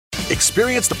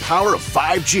Experience the power of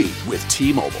 5G with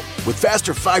T-Mobile. With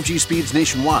faster 5G speeds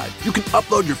nationwide, you can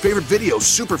upload your favorite videos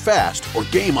super fast or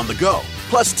game on the go.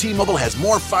 Plus, T-Mobile has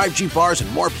more 5G bars in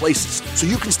more places, so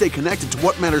you can stay connected to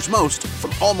what matters most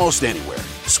from almost anywhere.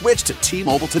 Switch to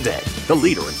T-Mobile today, the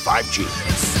leader in 5G.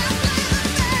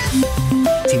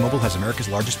 T-Mobile has America's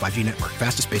largest 5G network,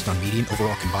 fastest based on median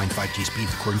overall combined 5G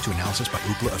speeds, according to analysis by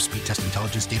Ookla of Speed Test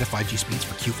Intelligence data. 5G speeds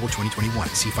for Q4 2021.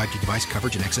 See 5G device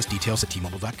coverage and access details at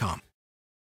T-Mobile.com.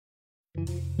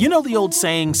 You know the old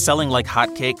saying, selling like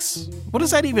hotcakes? What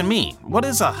does that even mean? What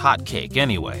is a hotcake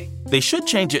anyway? They should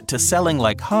change it to selling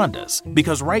like Hondas,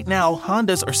 because right now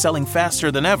Hondas are selling faster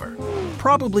than ever.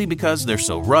 Probably because they're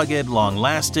so rugged,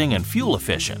 long-lasting, and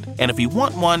fuel-efficient. And if you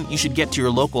want one, you should get to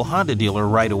your local Honda dealer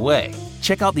right away.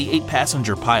 Check out the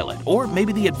 8-passenger Pilot, or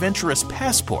maybe the adventurous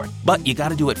Passport. But you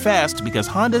gotta do it fast because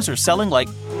Hondas are selling like,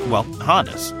 well,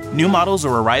 Hondas. New models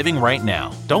are arriving right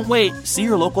now. Don't wait. See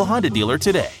your local Honda dealer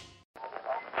today.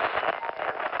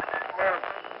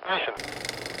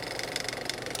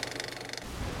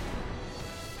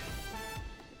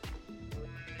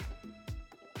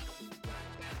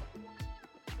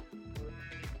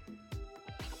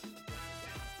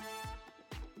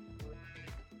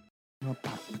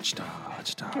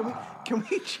 Can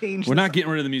we change? We're not getting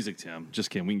rid of the music, Tim. Just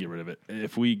kidding. We can get rid of it.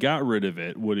 If we got rid of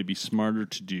it, would it be smarter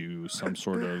to do some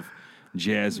sort of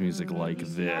jazz music like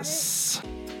this?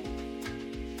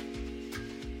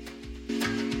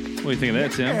 What do you think of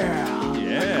that, Tim?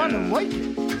 Yeah. I kind of like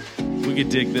it. We could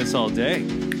dig this all day.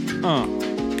 I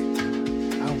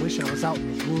wish I was out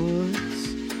in the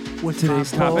woods with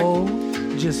Today's my bow,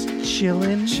 just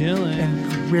chilling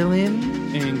and grilling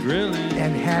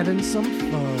and having some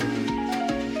fun.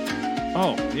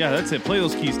 Oh, yeah, that's it. Play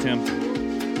those keys, Tim.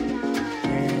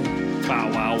 And wow,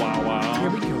 wow, wow, wow. Here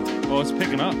we go. Oh, it's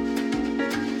picking up.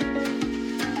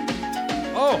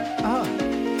 Oh.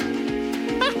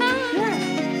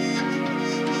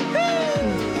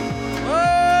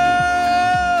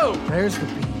 Whoa! There's the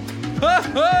beat.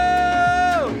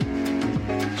 Oh!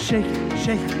 Shake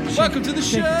it. Welcome to the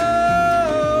show.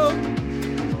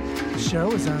 The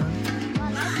show is on.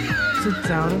 Sit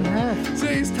down and have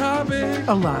Today's topic.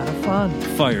 a lot of fun.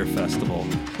 Fyre Festival.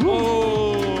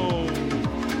 Oh.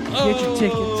 Get your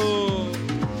tickets.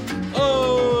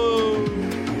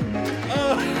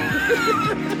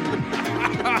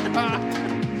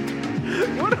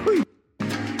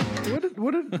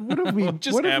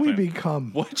 What have we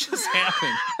become? What just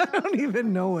happened? I don't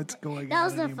even know what's going on. That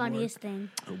was the anymore. funniest thing.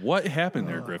 What happened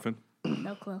there, Griffin?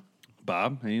 No clue.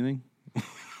 Bob, anything?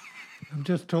 I'm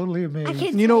just totally amazed.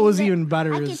 You know what was even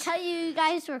better I can is tell you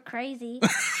guys were crazy.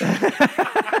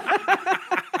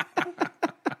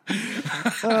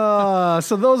 so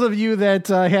those of you that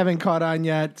haven't caught on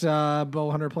yet,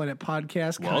 Bowhunter Planet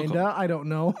podcast, kinda. Welcome.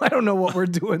 I don't know what we're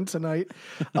doing tonight.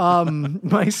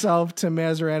 Myself, Tim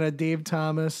Mazaretta, Dave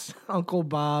Thomas, Uncle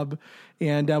Bob,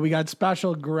 and we got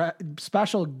special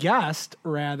guest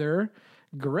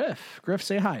Griff. Griff,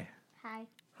 say hi.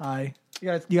 Hi.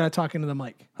 You gotta talk into the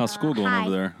mic. How's school going hi. over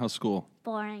there? How's school?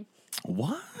 Boring.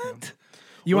 What?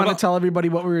 You want to tell everybody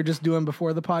what we were just doing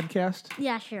before the podcast?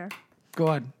 Yeah, sure. Go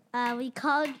ahead. We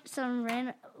called some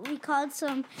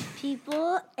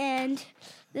people, and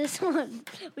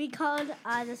we called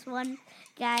this one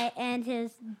guy and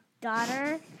his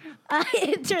daughter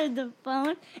answered the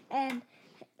phone, and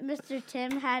Mr.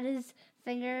 Tim had his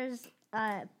fingers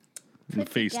put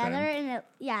together, and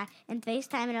and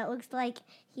FaceTime, and it looks like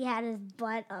he had his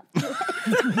butt up to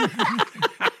it.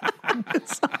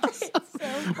 It's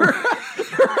awesome.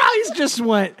 Her eyes just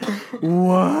went,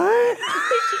 what?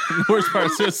 The worst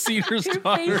part is Cedar's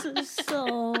daughter. Your face was so,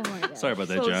 oh my God. Sorry about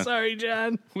that, John. Sorry,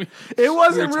 John. It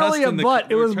wasn't really a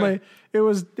butt. It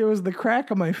was the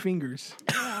crack of my fingers.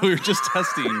 We were just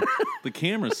testing the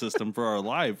camera system for our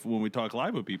live when we talk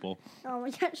live with people. Oh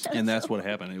my gosh. And that's what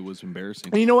happened. It was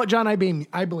embarrassing. And you know what, John? I blame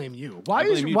you. Why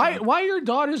are your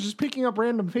daughters just picking up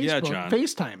random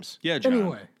FaceTimes? Yeah, John.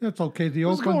 Anyway, That's okay. The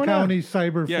Oakland County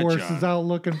Cyber Force John. is out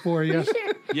looking for you.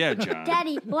 Yeah, John.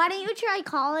 Daddy, why don't you try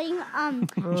calling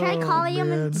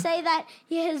him and say that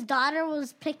his daughter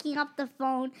was picking up the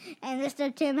phone and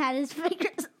Mr. Tim had his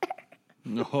fingers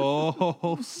there.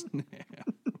 Oh, snap.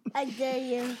 I dare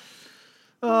you.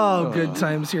 Oh, good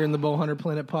times here in the Bowhunter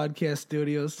Planet podcast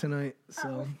studios tonight.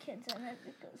 So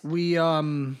we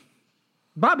Bob,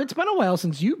 it's been a while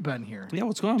since you've been here. Yeah,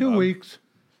 what's going on? 2 weeks.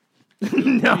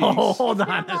 No, hold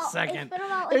on a second.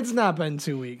 It's not been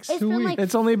 2 weeks.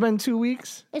 It's only been 2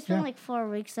 weeks? It's been like 4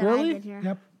 weeks that Really? I've been here.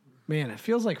 Yep. Man, it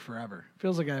feels like forever.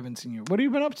 Feels like I haven't seen you. What have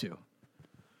you been up to?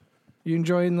 You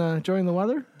enjoying the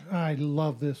weather? I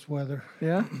love this weather.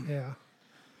 Yeah? Yeah.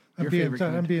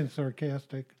 I'm being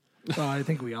sarcastic. Oh, I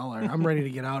think we all are. I'm ready to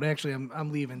get out. Actually,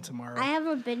 I'm leaving tomorrow. I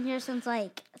haven't been here since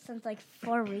like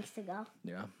 4 weeks ago.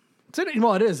 Yeah.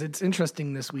 Well, it is. It's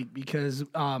interesting this week because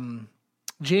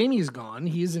Jamie's gone.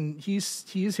 He's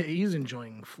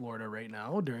enjoying Florida right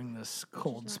now during this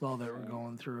cold spell that we're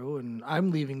going through, and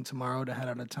I'm leaving tomorrow to head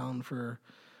out of town for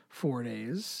 4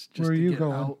 days. Just Where are you get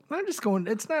going? Out. I'm just going.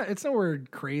 It's nowhere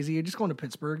crazy. I'm just going to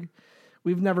Pittsburgh.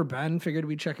 We've never been. Figured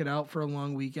we'd check it out for a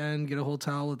long weekend. Get a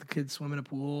hotel, let the kids swim in a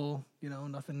pool. You know,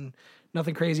 nothing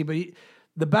crazy. But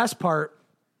the best part,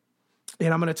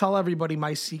 and I'm going to tell everybody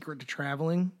my secret to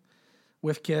traveling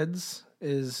with kids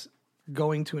is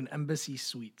going to an Embassy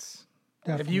Suites.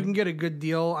 Definitely. If you can get a good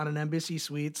deal on an Embassy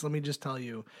Suites, let me just tell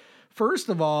you. First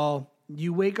of all,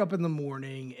 you wake up in the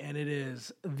morning and it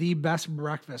is the best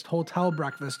hotel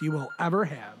breakfast you will ever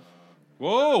have.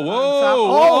 Whoa!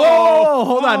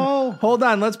 Hold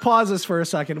on. Let's pause this for a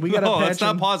second. We got to patch let's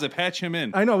not him. pause it. Patch him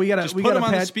in. I know we got to. Just we put got him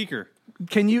on patch. the speaker.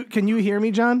 Can you hear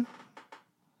me, John?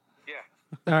 Yeah.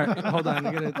 All right, hold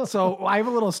on. So I have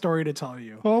a little story to tell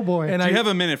you. Oh boy! And Do you have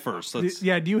a minute first? do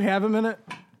you have a minute?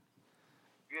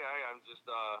 Yeah, I'm just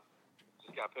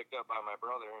got picked up by my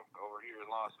brother over here in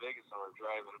Las Vegas, and we're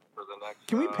driving for the next.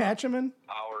 Can we patch him in?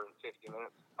 Hour and 50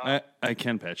 minutes. I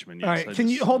can patch him in. Yes. All right.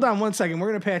 You hold on one second? We're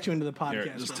gonna patch you into the Here,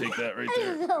 podcast. just take that right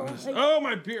there. Oh, Oh,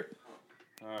 my beer.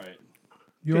 All right.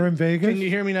 You're in Vegas. Can you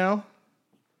hear me now?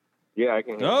 Yeah, I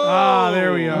can. Hear Oh,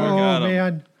 there we Oh are. got him.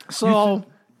 man! So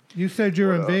You said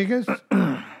you're in Vegas.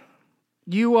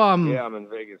 you Yeah, I'm in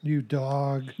Vegas. You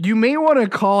dog. you may want to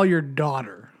call your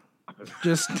daughter.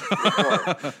 Just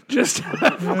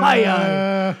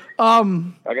FYI.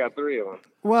 I got 3 of them.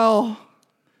 Well,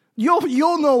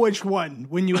 you'll know which one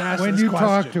when you ask When this you question.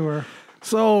 talk to her,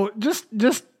 So just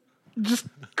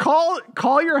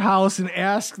call your house and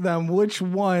ask them which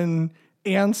one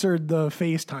answered the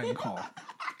FaceTime call.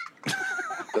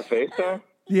 The FaceTime?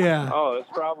 Yeah. Oh, it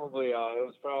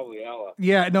was probably Ella.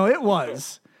 Yeah, no, it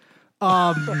was.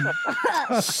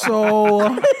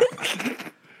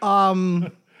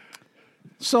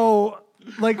 So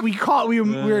like we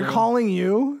were calling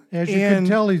you, as you can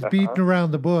tell, he's beating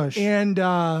around the bush. and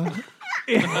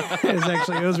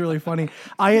it was really funny.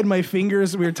 I had my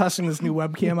fingers. We were testing this new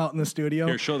webcam out in the studio.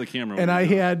 Here, show the camera. And I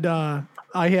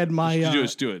had my.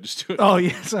 Just do it. Oh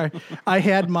yeah, sorry. I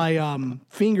had my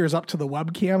fingers up to the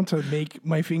webcam to make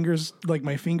my fingers, like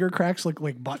my finger cracks, look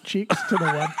like butt cheeks to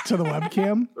the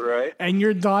webcam. Right. And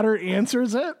your daughter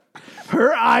answers it.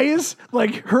 Her eyes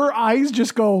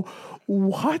just go,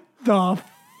 "What the?"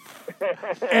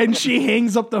 And she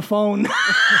hangs up the phone.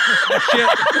 she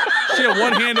had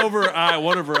one hand over her eye,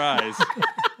 one of her eyes.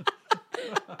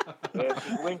 Yeah,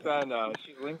 she's linked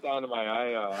onto my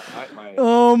eye.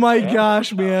 Oh my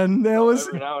gosh, man, that was.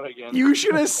 Every now and again. You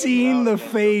should have seen the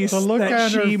face The look that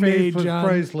on her she face made, was John.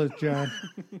 priceless, John.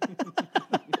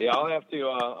 Yeah, I'll have to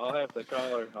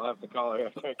call her. I'll have to call her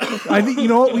after. I think you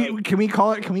know what can we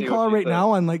call it? Can we See call what her she right says.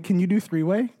 now? And like, can you do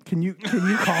 3-way? Can you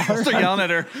call her? Start yelling at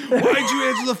her. Why'd you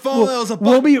answer the phone? That was a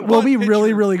We'll be really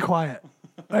picture. really quiet.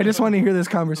 I just want to hear this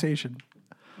conversation.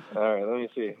 All right, let me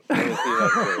see.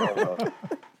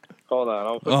 Hold on.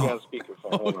 I'll put you on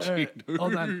speakerphone. Hold on. All right,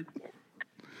 hold on.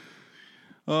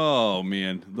 Oh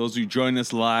man, those who join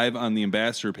us live on the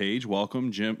ambassador page,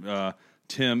 welcome.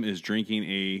 Tim is drinking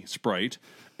a Sprite,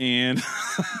 and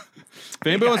if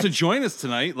anybody wants to join us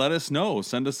tonight, let us know.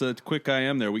 Send us a quick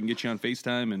IM there. We can get you on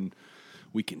FaceTime, and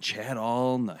we can chat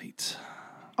all night.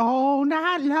 All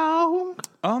night long.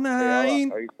 All Hey, night.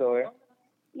 Ella, are you still there?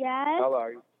 yes. Ella,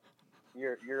 are you?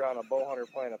 You're on a bow hunter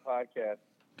playing a podcast.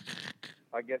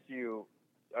 I guess you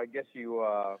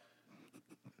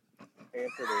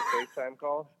answered a FaceTime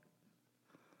call.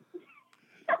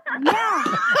 Yeah.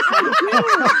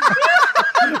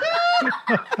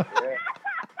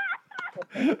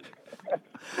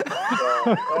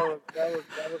 So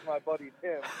that was my buddy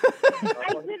Tim.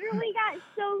 I literally got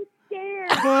so scared.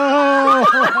 Oh,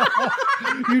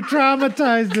 you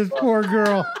traumatized this poor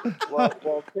girl. Well,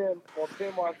 Tim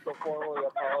wants to formally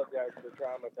apologize for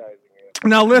traumatizing you.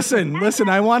 Now listen.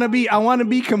 I want to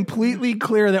be completely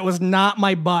clear. That was not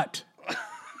my butt.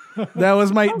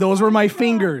 Those were my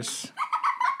fingers.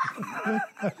 I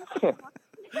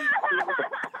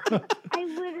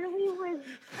literally was.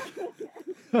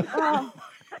 Oh.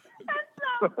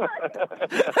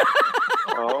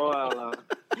 Oh, Ella.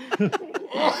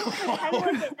 I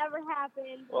wish it never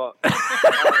happened. Well,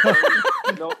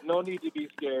 no need to be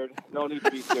scared. No need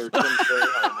to be scared. Tim's very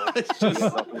humble. You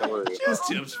got nothing to worry about. Just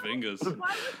Tim's fingers. Why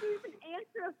would you even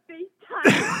answer a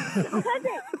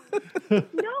FaceTime?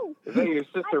 No. Is that your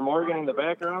sister Morgan in the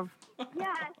background?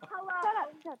 Yeah, hello.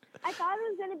 I thought it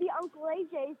was going to be Uncle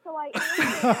AJ, so I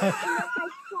answered, and then I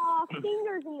saw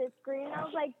fingers in the screen, and I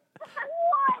was like,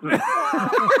 what?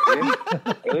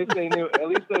 At least they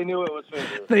knew it was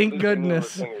fingers. Thank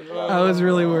goodness. I was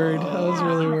really worried.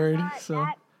 So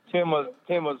Tim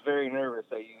was very nervous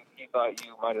that he thought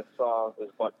you might have saw his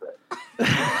butt crack.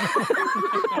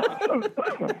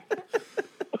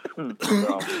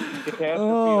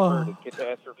 So,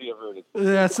 catastrophe averted.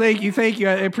 Yes, thank you.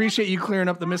 I appreciate you clearing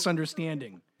up the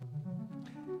misunderstanding.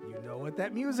 You know what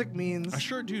that music means. I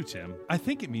sure do, Tim. I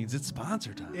think it means it's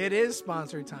sponsor time. It is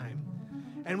sponsor time.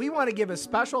 And we want to give a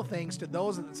special thanks to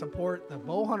those that support the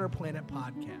Bowhunter Planet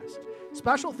podcast.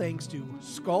 Special thanks to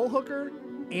Skull Hooker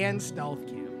and Stealth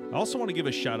Cam. I also want to give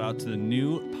a shout out to the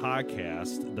new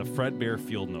podcast, the Fredbear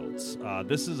Field Notes.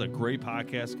 This is a great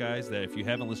podcast, guys, that if you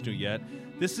haven't listened to it yet,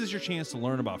 this is your chance to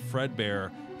learn about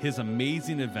Fredbear, his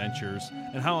amazing adventures,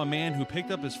 and how a man who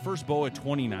picked up his first bow at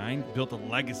 29 built a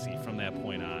legacy from that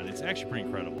point on. It's actually pretty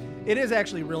incredible. It is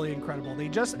actually really incredible. They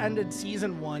just ended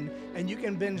season 1, and you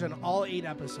can binge on all 8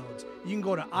 episodes. You can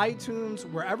go to iTunes,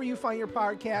 wherever you find your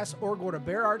podcasts, or go to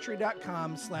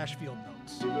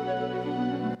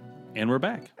beararchery.com/fieldnotes. And we're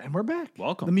back.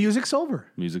 Welcome. The music's over.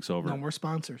 No more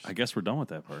sponsors. I guess we're done with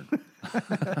that part.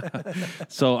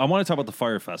 So I want to talk about the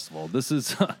Fyre Festival. This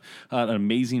is an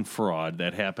amazing fraud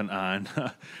that happened on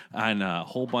a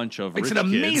whole bunch of It's rich an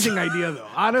amazing kids. idea, though.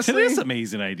 Honestly. It is an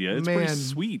amazing idea. It's pretty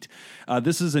sweet.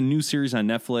 This is a new series on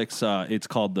Netflix. It's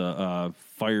called the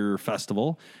Fyre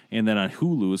Festival. And then on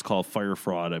Hulu, it's called Fyre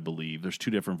Fraud, I believe. There's 2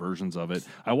 different versions of it.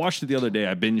 I watched it the other day.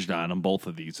 I binged on them, both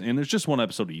of these. And there's just one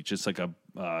episode each. It's like a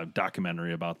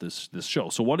documentary about this show.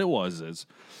 So what it was is,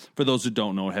 for those who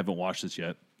don't know and haven't watched this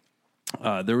yet,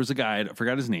 there was a guy, I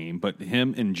forgot his name, but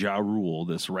him and Ja Rule,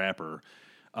 this rapper,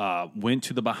 went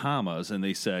to the Bahamas, and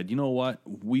they said, you know what?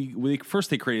 First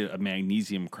they created a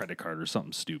magnesium credit card or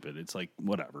something stupid. It's like,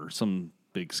 whatever, some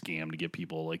big scam to get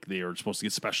people, like they are supposed to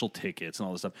get special tickets and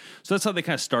all this stuff. So that's how they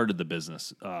kind of started the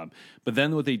business. But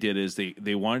then what they did is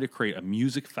they wanted to create a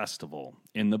music festival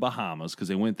in the Bahamas, because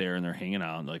they went there and they're hanging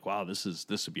out and like, wow, this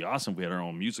would be awesome if we had our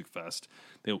own music fest.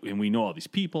 And we know all these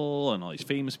people and all these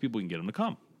famous people, we can get them to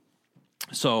come.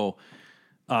 So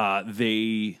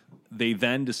they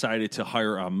then decided to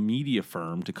hire a media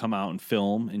firm to come out and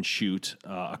film and shoot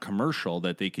a commercial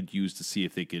that they could use to see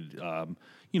if they could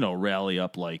rally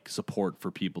up like support for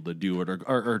people to do it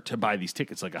or to buy these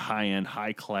tickets, like a high-end,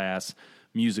 high-class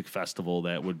music festival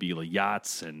that would be like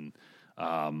yachts and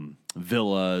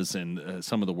villas and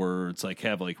some of the words like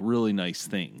have like really nice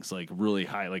things, like really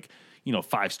high, like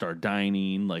 5-star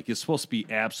dining. Like it's supposed to be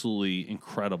absolutely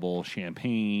incredible,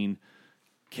 champagne,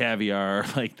 caviar,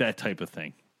 like that type of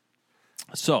thing.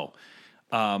 So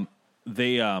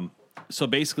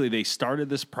basically they started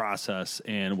this process,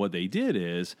 and what they did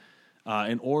is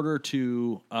in order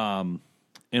to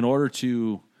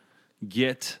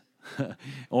get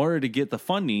the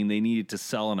funding, they needed to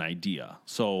sell an idea.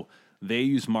 So they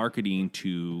use marketing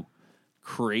to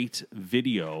create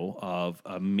video of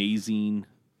amazing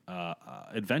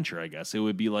adventure, I guess. It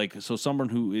would be like, so someone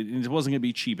who, it wasn't going to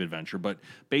be cheap adventure, but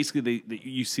basically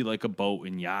you see like a boat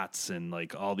and yachts and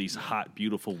like all these hot,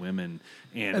 beautiful women.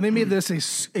 And they made this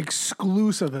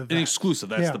exclusive event. An exclusive,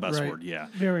 that's the best word, yeah.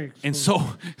 Very exclusive. And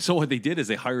so what they did is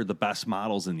they hired the best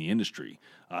models in the industry,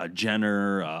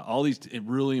 Jenner, all these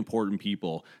really important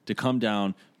people to come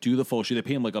down, do the photo shoot. They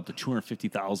pay them like up to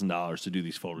 $250,000 to do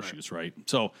these photo shoots, right?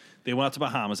 So they went out to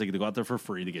Bahamas. They get to go out there for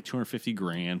free. They get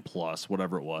 $250,000 plus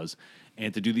whatever it was,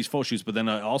 and to do these photo shoots. But then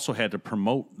I also had to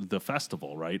promote the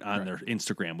festival, right, on their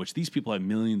Instagram, which these people have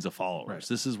millions of followers. Right.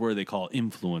 This is where they call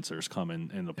influencers come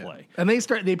into play. And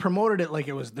they promoted it like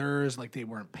it was theirs, like they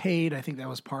weren't paid. I think that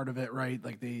was part of it, right?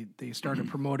 Like they started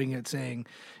promoting it, saying,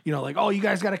 like, oh, you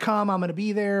guys got to come. I'm going to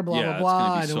be there. Blah blah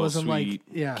blah. And it wasn't sweet.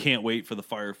 like, can't wait for the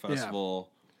Fyre Festival.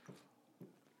 Yeah.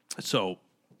 So,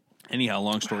 anyhow,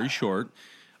 long story short,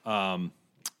 the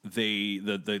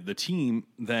team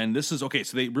then, this is okay.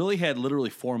 So they really had literally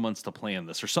 4 months to plan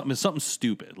this, or something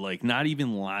stupid, like not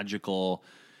even logical.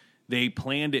 They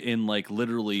planned it in like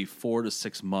literally 4 to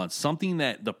 6 months, something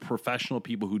that the professional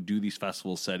people who do these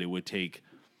festivals said it would take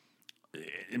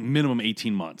minimum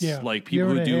 18 months. Yeah, like people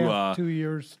who do 2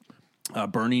 years.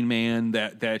 Burning Man,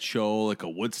 that show, like a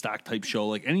Woodstock type show,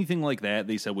 like anything like that,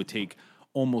 they said would take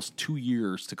almost 2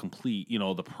 years to complete,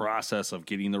 the process of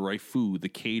getting the right food, the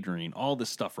catering, all this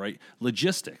stuff, right?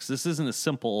 Logistics. This isn't a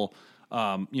simple,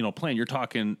 plan. You're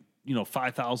talking,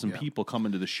 5,000 people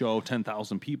coming to the show,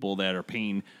 10,000 people that are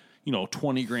paying,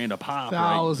 $20 grand a pop,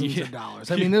 thousands right? of dollars.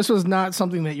 I mean, this was not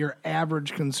something that your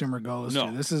average consumer goes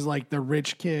No. to. This is like the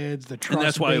rich kids, the trust And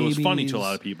that's why babies. it was funny to a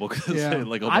lot of people because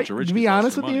like a bunch of rich to kids be lost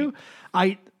honest their with money.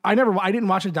 you, I didn't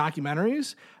watch the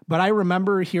documentaries, but I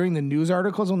remember hearing the news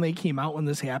articles when they came out when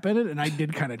this happened, and I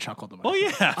did kind of chuckle to myself.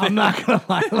 Oh yeah, I'm not gonna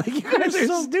lie, like you guys are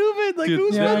so stupid. Like Dude,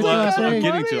 who's yeah, spends that kind of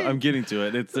money? I'm getting to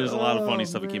it. There's a lot of funny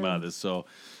stuff that came out of this. So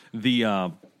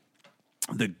the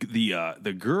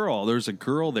girl, there's a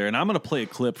girl there, and I'm going to play a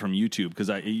clip from YouTube because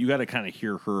you got to kind of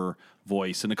hear her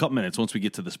voice in a couple minutes once we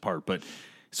get to this part. But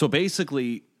so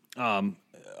basically,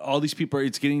 all these people,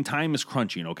 it's getting, time is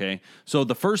crunching. Okay, so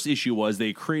the first issue was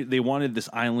they wanted this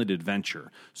island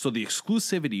adventure. So the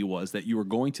exclusivity was that you were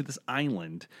going to this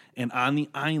island, and on the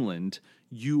island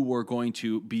you were going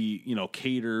to be,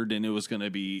 catered, and it was going to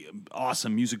be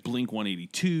awesome music, Blink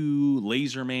 182,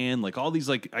 Laser Man, like all these,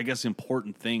 like, I guess,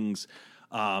 important things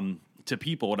to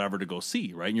people, whatever, to go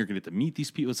see, right? And you're going to get to meet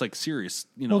these people. It's like serious,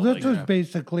 Well, this like, was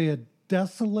basically a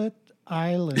desolate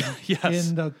island Yes.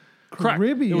 in the correct.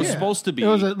 Caribbean. It was supposed to be. It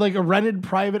was like a rented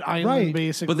private island, Right.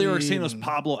 basically. But they were saying it was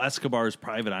Pablo Escobar's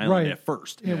private island Right. at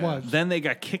first. It was. Then they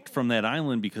got kicked from that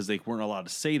island because they weren't allowed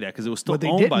to say that because it was still What they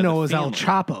owned didn't by know the was El family.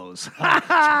 Chapo's.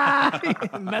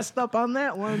 Messed up on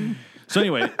that one. So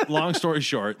anyway, long story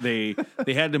short, they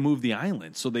had to move the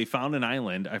island. So they found an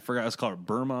island. I forgot, it's called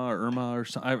Burma or Irma or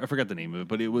something. I forgot the name of it,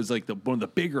 but it was like one of the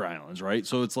bigger islands, right?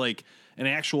 So it's like an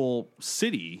actual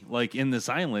city, like in this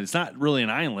island. It's not really an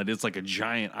island. It's like a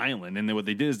giant island. And then what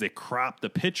they did is they cropped the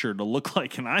picture to look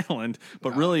like an island,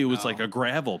 but really it was like a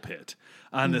gravel pit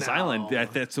on this island.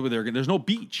 That's where they're going. There's no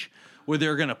beach where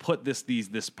they're going to put this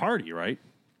party, right?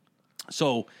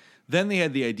 So then they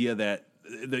had the idea that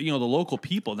the local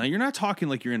people. Now you're not talking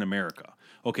like you're in America.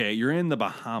 Okay, you're in the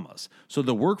Bahamas. So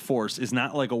the workforce is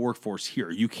not like a workforce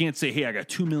here. You can't say, "Hey, I got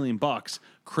 $2 million,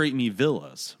 create me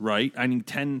villas," right? I need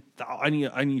 10,000.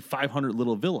 I need 500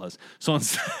 little villas. So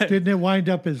instead, Didn't it wind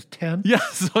up as 10? yeah.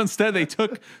 So instead, they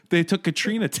took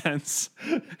Katrina tents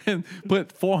and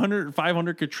put 400 or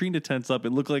 500 Katrina tents up. It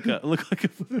looked like a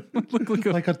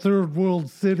Like a third world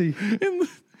city.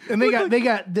 And they got like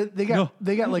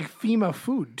FEMA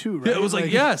food too, right? Yeah, it was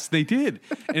like yes, they did,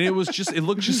 and it looked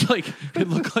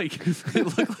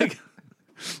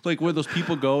like where those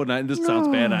people go. And this sounds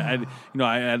bad. I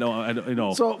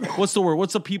don't. So- what's the word?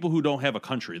 What's the people who don't have a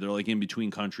country? They're like in between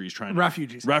countries trying to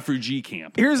Refugees. refugee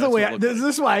camp. Here's the That's way. what it looked This like.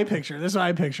 is what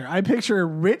I picture. I picture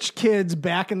rich kids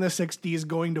back in the '60s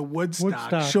going to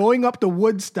Woodstock, showing up to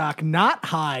Woodstock not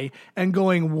high, and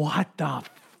going, "What the."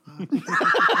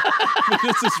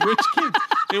 This is rich kids.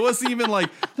 It wasn't even like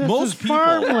This most is people.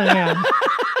 farmland.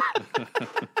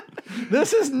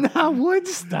 This is not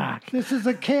Woodstock. This is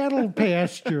a cattle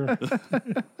pasture.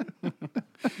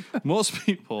 Most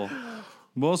people,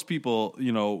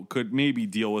 could maybe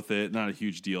deal with it. Not a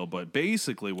huge deal, but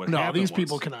basically what No, happened these was-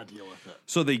 people cannot deal with it.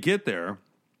 So they get there,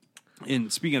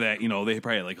 and speaking of that, they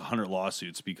probably had like 100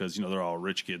 lawsuits because they're all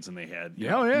rich kids and they had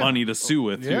money to sue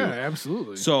with. Yeah, too.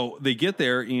 absolutely. So they get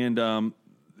there, and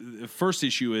the first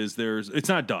issue is it's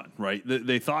not done right.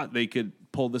 They thought they could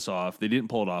pull this off. They didn't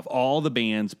pull it off. All the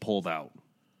bands pulled out.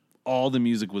 All the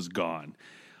music was gone.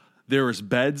 There was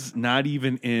beds not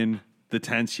even in the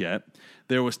tents yet.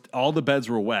 All the beds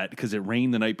were wet because it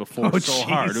rained the night before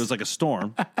hard. It was like a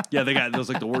storm. Yeah, it was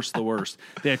like the worst of the worst.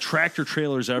 They had tractor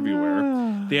trailers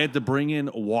everywhere. They had to bring in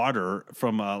water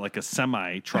from like a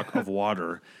semi truck of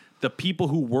water. The people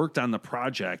who worked on the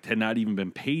project had not even been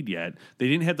paid yet. They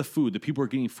didn't have the food. The people were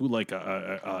getting food like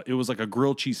it was like a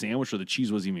grilled cheese sandwich, or the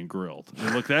cheese wasn't even grilled.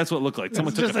 That's what it looked like.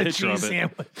 Someone took just a a picture of cheese it.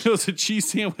 sandwich. It was a cheese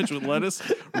sandwich with lettuce,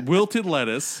 wilted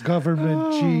lettuce.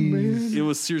 Government cheese. It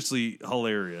was seriously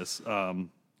hilarious.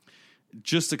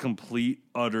 Just a complete,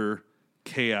 utter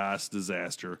chaos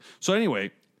disaster. So anyway,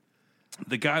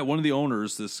 the guy, one of the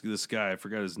owners, this guy, I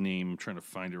forgot his name. I'm trying to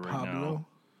find it right now.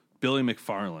 Billy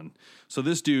McFarland. So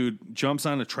this dude jumps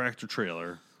on a tractor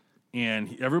trailer,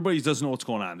 and everybody doesn't know what's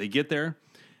going on. They get there,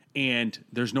 and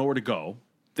there's nowhere to go.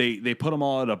 They put them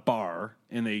all at a bar,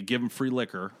 and they give them free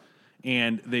liquor,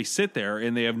 and they sit there,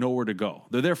 and they have nowhere to go.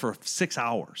 They're there for 6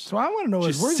 hours. So I want to know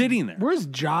Just where's sitting there. Where's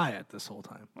Jai at this whole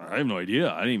time? I have no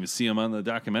idea. I didn't even see him on the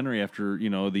documentary after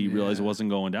they realized it wasn't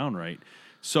going down right.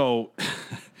 So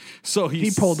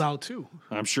He pulled out too.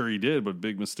 I'm sure he did, but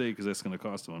big mistake because that's going to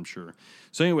cost him, I'm sure.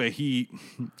 So anyway, he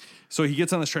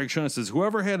gets on this tractor trailer and says,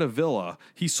 whoever had a villa,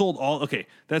 he sold all. Okay,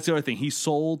 that's the other thing. He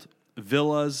sold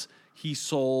villas. He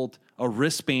sold a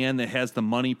wristband that has the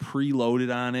money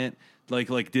preloaded on it,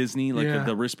 like Disney,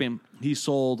 the wristband. He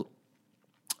sold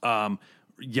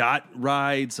yacht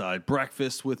rides,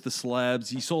 breakfast with the celebs.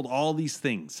 He sold all these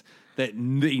things that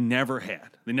they never had.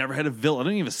 They never had a villa. I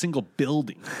don't even have a single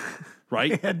building,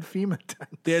 right? They had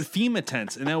FEMA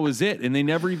tents. And that was it. And they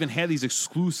never even had these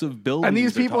exclusive buildings. And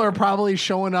these people are probably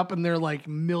showing up in their like $1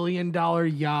 million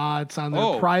yachts on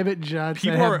their private jets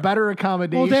that have better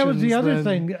accommodations. Well, that was the other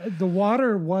thing. The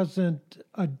water wasn't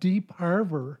a deep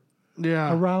harbor.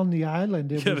 Yeah, around the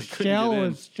island, it was shallow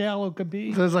as shallow could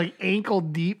be. So it was like ankle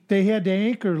deep. They had to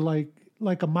anchor like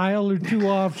a mile or two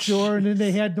offshore, and then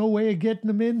they had no way of getting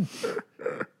them in.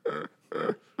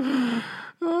 Oh,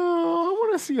 I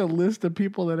want to see a list of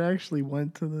people that actually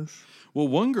went to this. Well,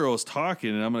 one girl was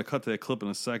talking, and I'm going to cut to that clip in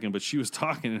a second. But she was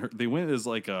talking, and they went as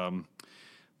like a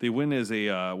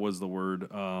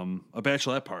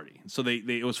bachelorette party. So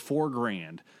it was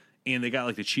 $4,000. And they got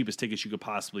like the cheapest tickets you could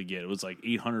possibly get. It was like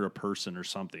 $800 a person or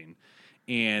something.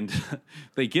 And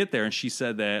they get there, and she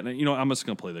said that, and, I'm just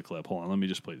going to play the clip. Hold on, let me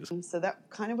just play this. So that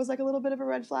kind of was like a little bit of a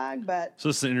red flag, but... So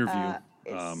this is an interview.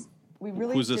 We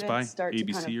really who's this didn't by? start ABC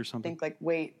to kind of or something? think like,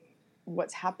 wait,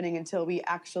 what's happening until we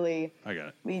actually... I got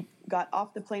it. We got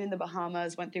off the plane in the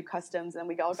Bahamas, went through customs, and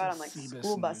we all got on like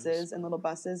school buses and little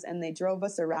buses, and they drove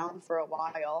us around for a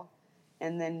while.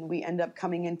 And then we end up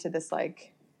coming into this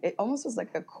like... It almost was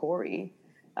like a quarry.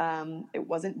 It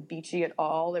wasn't beachy at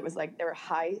all. It was like there were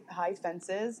high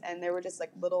fences, and there were just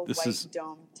like little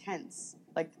dome tents,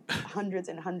 like hundreds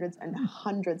and hundreds and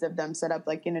hundreds of them set up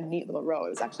like in a neat little row.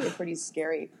 It was actually a pretty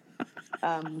scary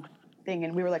thing.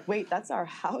 And we were like, wait, that's our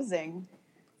housing.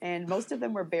 And most of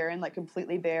them were barren, like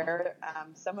completely bare.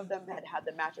 Some of them had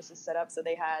the mattresses set up, so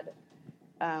they had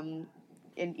in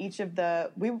each of the.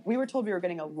 We were told we were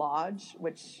getting a lodge,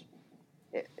 which.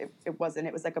 It wasn't.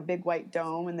 It was like a big white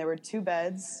dome, and there were 2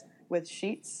 beds with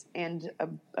sheets and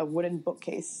a wooden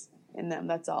bookcase in them.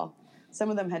 That's all. Some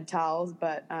of them had towels,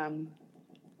 but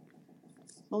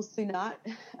mostly not.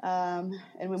 And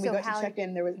when we got to check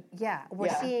in, there was... Yeah,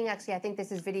 we're seeing, actually, I think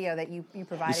this is video that you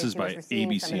provided. This is by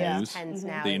ABC News.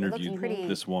 They interviewed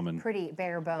this woman pretty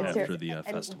bare bones after the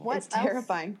festival. It's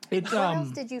terrifying. What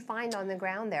else did you find on the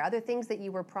ground there? Other things that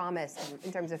you were promised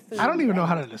in terms of food? I don't even know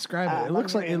how to describe it. It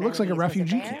looks like a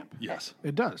refugee camp. Yes,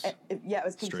 it does. It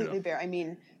was completely bare. I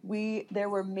mean, I think there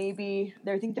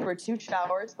were 2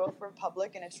 showers, both were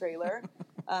public in a trailer.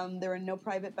 There were no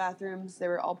private bathrooms. They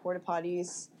were all porta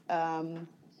potties.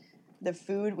 The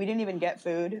food, we didn't even get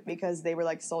food because they were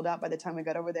like sold out by the time we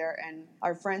got over there. And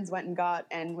our friends went and got,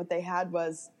 and what they had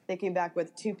was they came back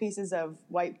with 2 pieces of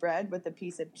white bread with a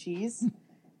piece of cheese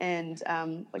and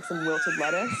like some wilted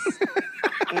lettuce.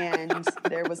 And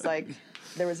there was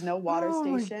no water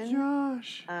station. Oh my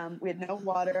gosh. We had no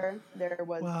water. There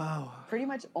was pretty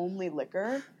much only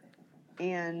liquor.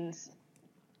 And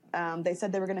they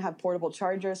said they were going to have portable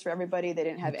chargers for everybody. They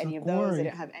didn't have any of those. They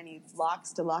didn't have any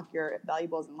locks to lock your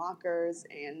valuables in lockers.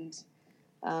 And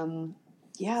what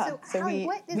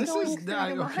is going through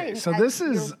your mind? So this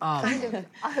is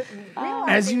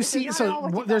as you see.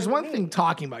 So there's one thing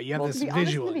talking about. You have this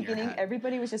visual. In the beginning,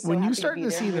 everybody was just so when happy you start to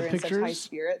see the pictures, such high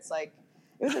spirits, like.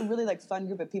 It was a really like fun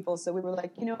group of people, so we were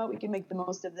like, you know what, we can make the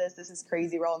most of this. This is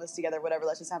crazy. We're all in this together. Whatever.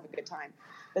 Let's just have a good time.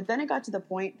 But then it got to the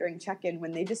point during check-in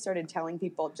when they just started telling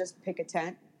people, just pick a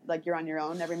tent, like you're on your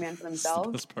own, every man for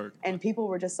themselves. And people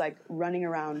were just like running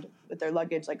around with their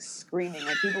luggage, like screaming.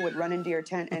 Like people would run into your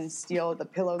tent and steal the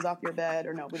pillows off your bed,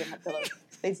 or no, we didn't have pillows.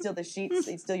 They'd steal the sheets.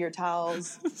 They'd steal your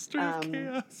towels.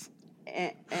 Chaos.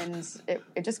 And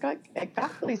it just got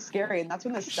really scary, and that's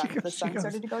when the sun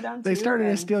started to go down. They started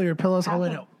to steal your pillows. Oh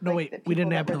wait, no, wait, we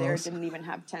didn't have pillows. There didn't even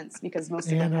have tents because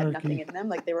most of them had nothing in them.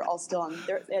 Like they were all still on.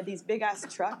 They had these big ass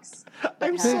trucks.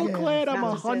 I'm so glad I'm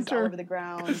a hunter. All over the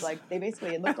ground, like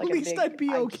it looked like a big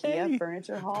IKEA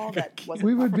furniture haul that wasn't.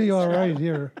 We would be all right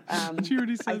here. I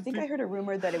think I heard a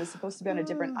rumor that it was supposed to be on a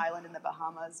different island in the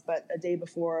Bahamas, but a day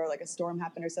before, like a storm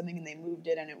happened or something, and they moved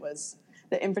it, and it was.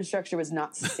 The infrastructure was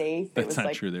not safe. That's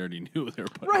not true. They already knew they were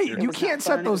putting right. You can't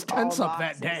set those tents up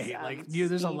that day.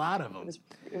 There's a lot of them.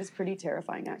 It was pretty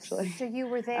terrifying, actually. So you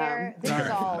were there. This is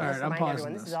all. All right, I'm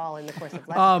pausing this is all in the course of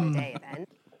less than a day. Then.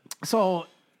 So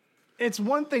it's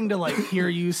one thing to like hear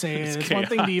you say it. It's one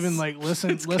thing to even like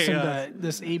listen to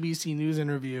this ABC News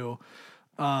interview.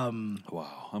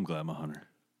 Wow, I'm glad I'm a hunter.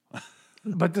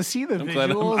 But to see the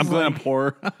visuals, I'm glad I'm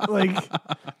poor. Like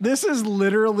this is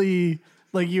literally.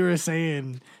 Like you were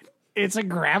saying, it's a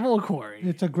gravel quarry.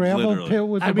 It's a gravel pit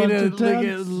with a bunch of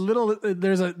tents.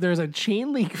 There's a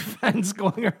chain link fence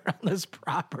going around this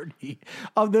property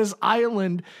of this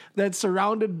island that's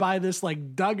surrounded by this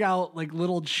like dugout like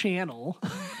little channel,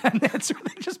 and that's where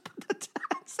they just put the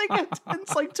tents. They got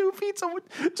tents like 2 feet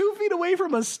away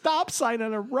from a stop sign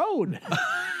on a road.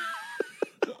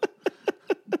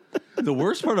 The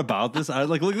worst part about this,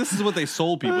 look, this is what they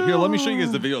sold people. Here, let me show you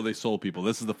guys the video they sold people.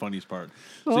 This is the funniest part.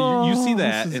 So you see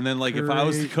that, and then like if I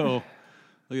was to go,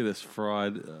 look at this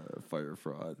fraud, fire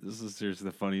fraud. This is seriously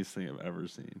the funniest thing I've ever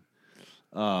seen.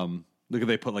 Look at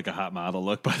they put like a hot model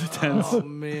look by the tents. Oh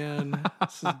man,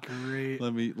 this is great.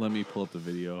 Let me pull up the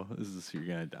video. You're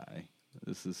gonna die.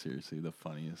 This is seriously the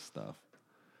funniest stuff.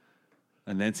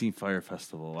 And then seen Fyre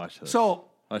Festival. Watch this.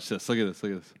 Watch this. Look at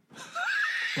this.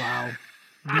 Wow.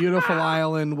 Beautiful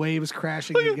island, waves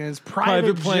crashing against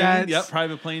private plane. jets. Yep,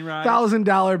 private plane ride. $1,000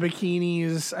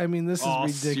 bikinis. I mean, this is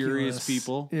ridiculous. Serious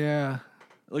people. Yeah.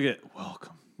 Look at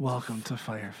Welcome to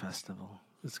Fyre Festival.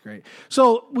 That's great.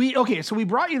 So we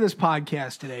brought you this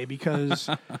podcast today because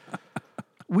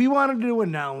we wanted to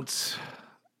announce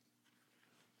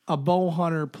a bow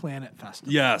hunter planet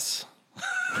festival. Yes.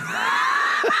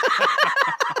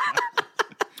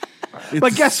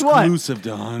 But guess what? Exclusive,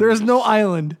 Don. There's no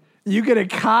island. You get a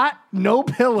cot, no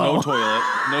pillow, no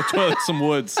toilet, some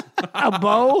woods, a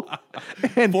bow,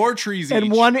 and 4 trees and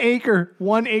each. 1 acre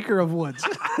of woods.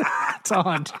 It's a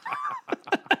hunt.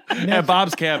 At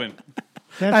Bob's cabin.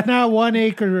 That's not 1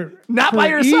 acre. Not for by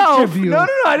yourself. Each of you. No.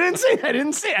 I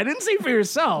didn't say for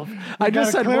yourself. I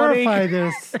just said 1 clarify acre.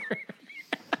 this.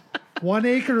 1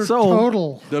 acre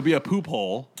total. There'll be a poop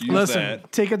hole. Listen,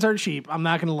 tickets are cheap. I'm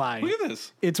not going to lie. Look at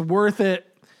this. It's worth it.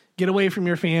 Get away from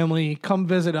your family. Come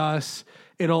visit us.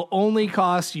 It'll only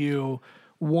cost you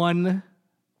 $1,000.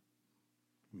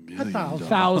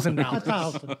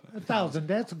 $1,000.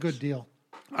 That's a good deal.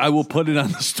 I will put it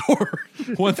on the store.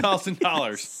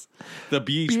 $1,000. The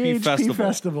BHP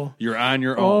Festival. You're on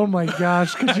your own. Oh my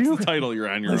gosh! Could you? That's the title. You're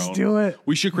on your own. Let's do it.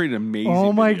 We should create an amazing.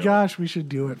 Oh my video. gosh, we should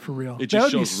do it for real. It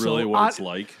just shows really what it's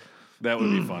like. That would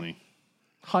be funny.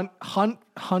 Hunt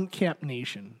Camp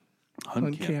Nation.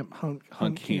 Hunt Camp.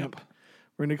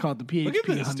 We're gonna call it the PHP. Look at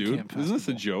this, Hunt dude. Camp Isn't this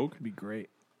a joke? It'd be great.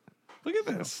 Look at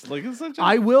this. Like it's such a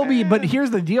I will be, but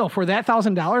here's the deal: for that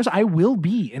 $1,000, I will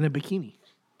be in a bikini.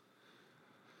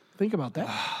 Think about that.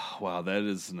 Wow, that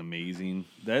is an amazing.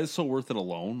 That is so worth it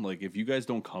alone. Like, if you guys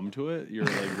don't come to it, you're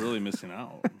like really missing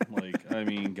out. Like, I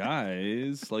mean,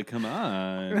 guys, like, come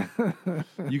on.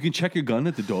 You can check your gun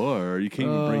at the door. You can't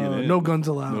even bring it in. No guns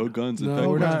allowed. No guns. No,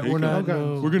 we're not.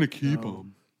 We're gonna keep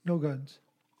them. No guns.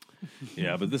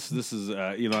 Yeah, but this is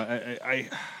I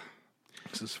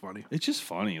This is funny. It's just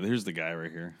funny. There's the guy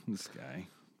right here. This guy.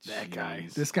 That guy.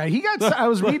 This guy. He got. I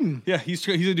was reading. Yeah, he's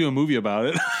gonna do a movie about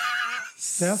it.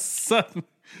 Seth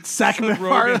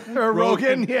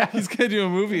Rogen. Yeah, he's gonna do a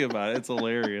movie about it. It's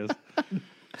hilarious.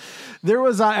 There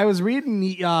was I was reading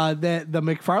that the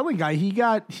McFarlane guy he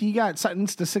got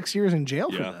sentenced to 6 years in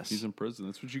jail for this. He's in prison.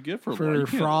 That's what you get for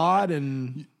fraud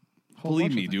and.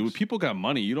 Believe me, dude. People got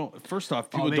money. You don't. First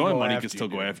off, people don't have money can still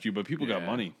go after you, but people got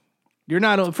money. You're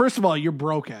not. First of all, you're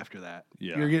broke after that.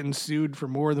 Yeah. You're getting sued for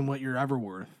more than what you're ever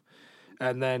worth,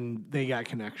 and then they got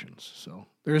connections. So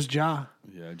there's Ja.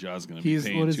 Yeah, Ja's gonna be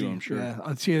paying too. I'm sure. Yeah,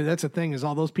 I'll tell you, that's the thing is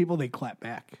all those people they clap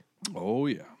back. Oh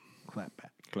yeah, clap back,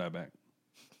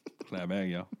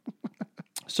 yeah.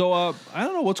 So I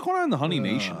don't know what's going on in the Honey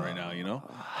Nation right now. You know,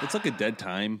 it's like a dead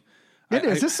time. It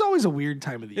is. This is always a weird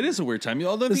time of the year. It is a weird time. The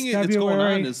other thing that's going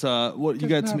on is you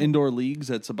got some indoor leagues.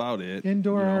 That's about it.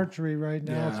 Indoor archery right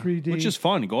now, 3D, which is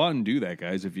fun. Go out and do it,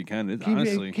 guys, if you can.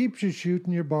 Honestly, it keeps you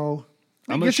shooting your bow.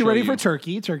 I'm get you ready for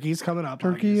turkey. Turkey's coming up.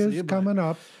 Turkey is coming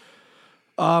up.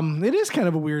 It is kind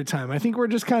of a weird time. I think we're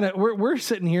just kind of we're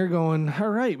sitting here going, all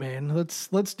right, man,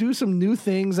 let's do some new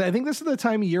things. I think this is the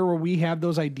time of year where we have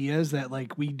those ideas that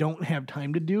like we don't have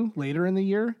time to do later in the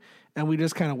year, and we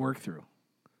just kind of work through.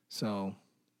 So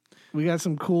we got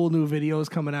some cool new videos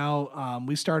coming out.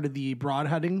 We started the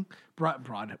broadhead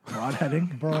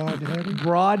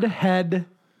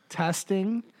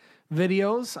testing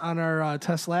videos on our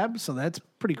test lab. So that's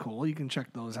pretty cool. You can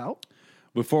check those out.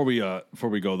 Before we go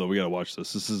though, we gotta watch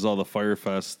this. This is all the Fyre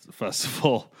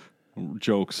Festival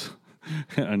jokes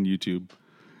on YouTube.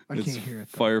 Can't hear it.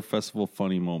 Fyre Festival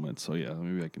funny moments. So yeah,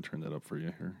 maybe I can turn that up for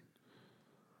you here.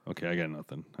 Okay, I got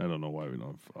nothing. I don't know why we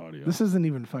don't have audio. This isn't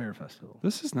even Fyre Festival.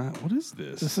 This is not. What is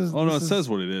this? It says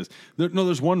what it is.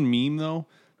 There's one meme though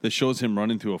that shows him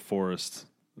running through a forest.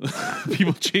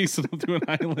 People chasing him through an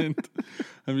island.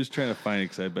 I'm just trying to find it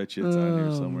because I bet you it's on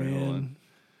here somewhere. Hold on.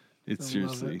 It's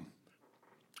seriously.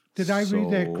 Did I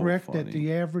read that correct? Funny. That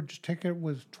the average ticket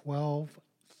was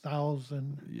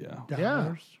 $12,000.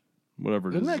 Yeah.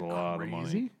 Whatever it is, a lot of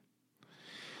money.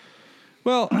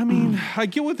 Well, I mean, I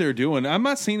get what they're doing. I'm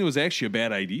not saying it was actually a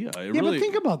bad idea. But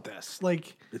think about this.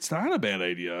 Like, it's not a bad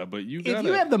idea, but if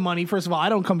you have the money, first of all, I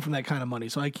don't come from that kind of money,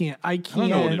 so I can't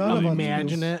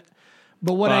imagine it.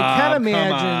 But what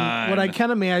I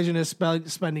can imagine is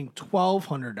spending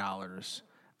 $1,200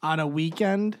 on a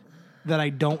weekend that I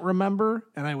don't remember,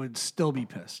 and I would still be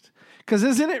pissed. Because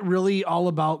isn't it really all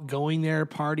about going there,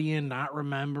 partying, not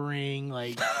remembering?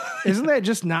 Like, isn't that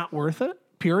just not worth it?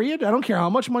 Period. I don't care how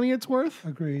much money it's worth.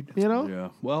 Agreed. You know? Yeah.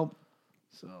 Well,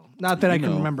 so not that I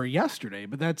can remember yesterday,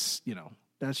 but that's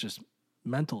just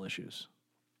mental issues.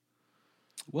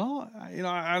 Well,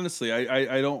 honestly,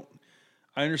 I don't.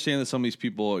 I understand that some of these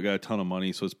people got a ton of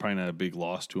money, so it's probably not a big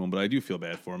loss to them. But I do feel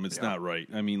bad for them. It's not right.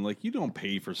 I mean, like, you don't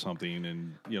pay for something,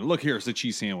 and look here, it's a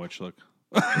cheese sandwich. Look.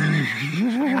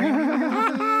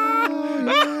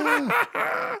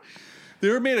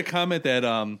 They made a comment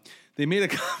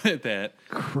that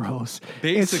gross.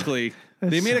 Basically,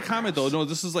 they made a comment though. No,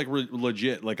 this is like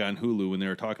legit. Like on Hulu when they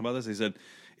were talking about this, they said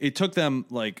it took them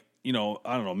like I don't know,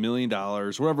 $1 million,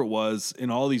 whatever it was,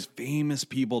 and all these famous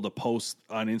people to post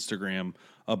on Instagram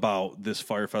about this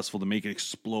Fyre Festival to make it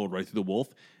explode right through the roof.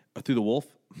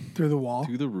 Through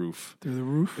the roof.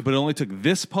 But it only took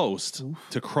this post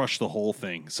to crush the whole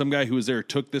thing. Some guy who was there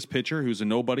took this picture, who's a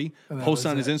nobody,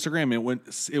 posted on his Instagram, and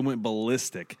it went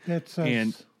ballistic.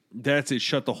 And that's it.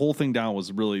 Shut the whole thing down.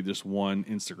 Was really just one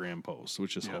Instagram post,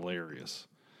 which is hilarious.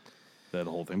 That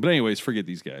whole thing. But anyways, forget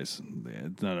these guys.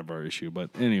 It's not our issue. But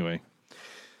anyway.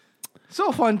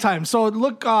 So fun time. So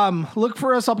look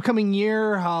for us upcoming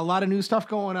year. A lot of new stuff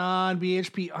going on.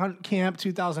 BHP Hunt Camp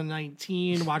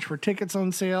 2019. Watch for tickets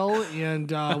on sale,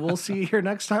 and we'll see you here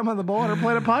next time on the Bowhunter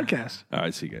Planet podcast. All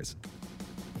right, see you guys.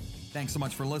 Thanks so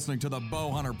much for listening to the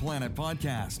Bowhunter Planet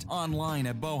podcast, online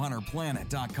at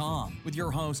bowhunterplanet.com with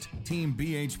your host, Team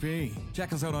BHP.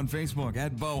 Check us out on Facebook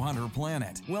at Bowhunter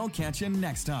Planet. We'll catch you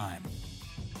next time.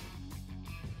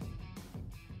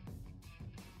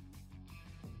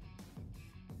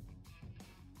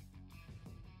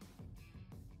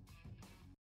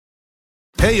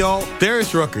 Hey y'all,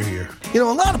 Darius Rucker here. A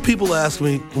lot of people ask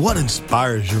me, what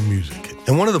inspires your music?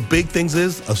 And one of the big things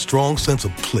is a strong sense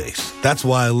of place. That's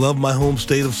why I love my home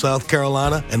state of South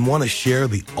Carolina and want to share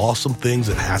the awesome things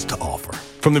it has to offer.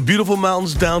 From the beautiful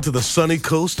mountains down to the sunny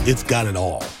coast, it's got it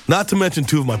all. Not to mention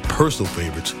two of my personal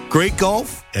favorites, great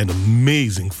golf and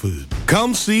amazing food.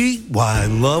 Come see why I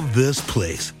love this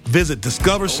place. Visit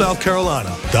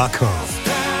discoversouthcarolina.com.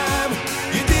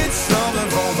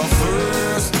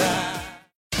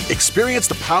 Experience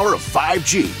the power of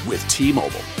 5G with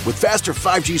T-Mobile. With faster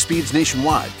 5G speeds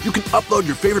nationwide, you can upload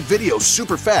your favorite videos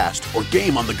super fast or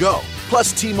game on the go.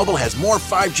 Plus, T-Mobile has more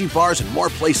 5G bars in more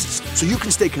places, so you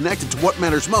can stay connected to what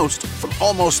matters most from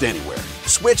almost anywhere.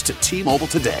 Switch to T-Mobile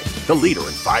today, the leader in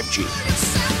 5G.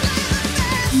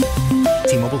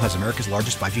 T-Mobile has America's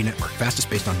largest 5G network, fastest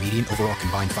based on median overall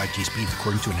combined 5G speeds,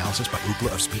 according to analysis by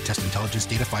Ookla of Speed Test Intelligence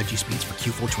data. 5G speeds for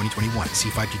Q4 2021. See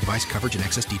 5G device coverage and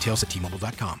access details at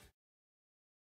T-Mobile.com.